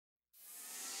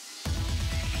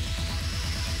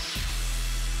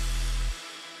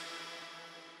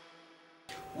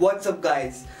What's up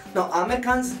guys? Now Aamir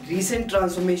Khan's recent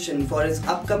transformation for his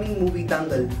upcoming movie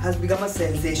Dangal has become a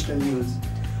sensational news.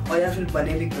 और या फिर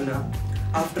बने भी क्यों ना,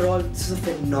 after all this is a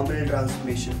phenomenal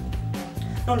transformation.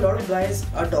 Now a lot of guys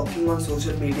are talking on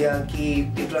social media कि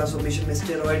ये transformation में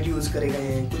steroid use करे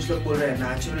गए हैं, कुछ लोग बोल रहे हैं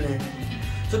natural है.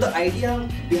 So the idea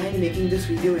behind making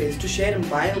this video is to share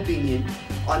my opinion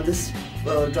on this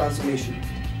transformation.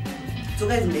 So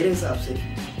guys, मेरे हिसाब से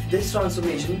this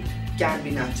transformation can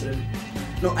be natural.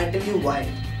 Now I tell you why.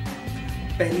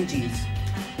 पहली चीज़,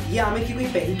 ये आमिर की कोई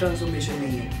पहली ट्रांसफॉर्मेशन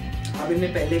नहीं है. आमिर ने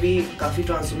पहले भी काफ़ी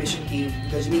ट्रांसफॉर्मेशन की.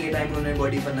 गजनी के टाइम उन्होंने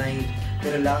बॉडी बनाई,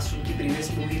 फिर लास्ट उनकी प्रीवियस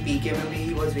मूवी पीके में भी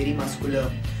ही वॉज वेरी मस्कुलर.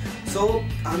 सो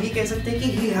हम ये कह सकते हैं कि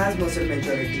ही हैज़ मसल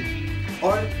मेजॉरिटी.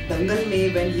 और दंगल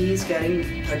में when he is carrying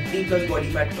 30+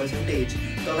 body fat percentage,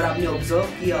 तो अगर आपने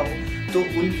ऑब्जर्व किया हो तो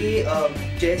उनके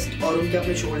चेस्ट और उनके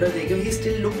अपने शोल्डर देखे he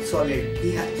still look solid.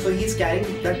 So he is carrying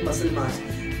that muscle mass.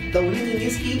 The only thing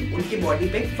is कि उनकी बॉडी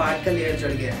पे फैट का लेयर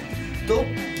चढ़ गया है. तो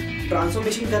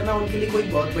ट्रांसफॉर्मेशन करना उनके लिए कोई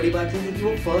बहुत बड़ी बात नहीं, क्योंकि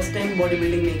वो फर्स्ट टाइम बॉडी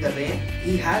बिल्डिंग नहीं कर रहे हैं.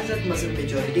 He has that muscle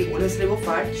majority, उन्हें सिर्फ वो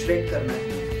फैट श्रेड करना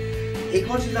है.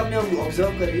 एक और चीज़ आपने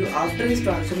ऑब्जर्व कर रही हो, आफ्टर हिज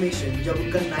ट्रांसफॉर्मेशन जब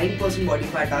उनका 9% बॉडी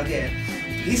फैट आ गया है,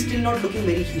 he still not looking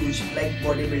very huge like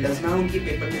body builders. ना उनकी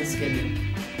पेपर मिल्स के लिए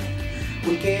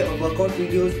उनके वर्कआउट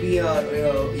वीडियोस भी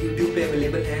यूट्यूब पे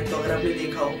अवेलेबल हैं. तो अगर आपने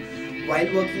देखा हो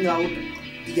वाइल वर्किंग आउट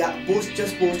या post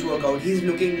workout, he is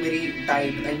looking very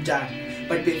tight and jacked,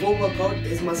 but before workout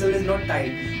his muscle is not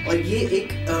tight. और ये एक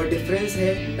डिफरेंस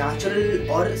है नेचुरल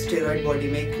और स्टेरॉइड बॉडी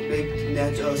में.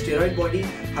 स्टेरॉइड बॉडी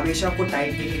हमेशा आपको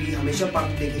टाइट दिखेगी, हमेशा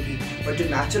पंप दिखेगी, बट जो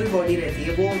नेचुरल बॉडी रहती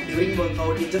है वो ड्यूरिंग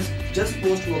वर्कआउट या जस्ट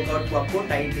पोस्ट वर्कआउट को आपको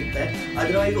टाइट दिखता है.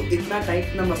 अदरवाइज वो इतना टाइट,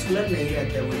 इतना मस्कुलर नहीं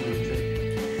रहता है वो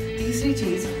इंडिविजुअल. तीसरी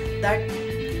चीज़ that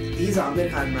he's Aamir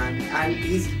Khan, man, and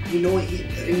he's, you know,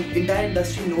 entire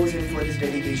industry knows him for his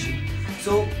dedication.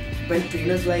 So when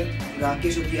trainers like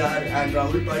Rakesh and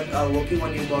Rahul Bhatt are working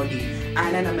on your body,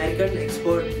 and an American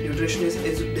expert nutritionist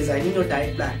is designing your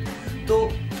diet plan, so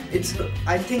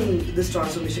I think this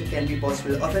transformation can be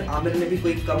possible. और फिर आमिर ने भी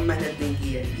कोई कम मेहनत नहीं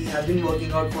की है. He has been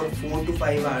working out for 4 to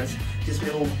 5 hours, जिसमें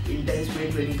वो intense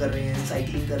weight training कर रहे हैं,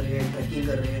 cycling कर रहे हैं, trekking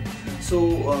कर रहे हैं. So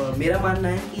मेरा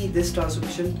मानना है कि this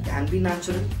transformation can be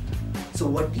natural. So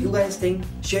what do you guys think?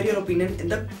 Share your opinion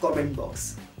in the comment box.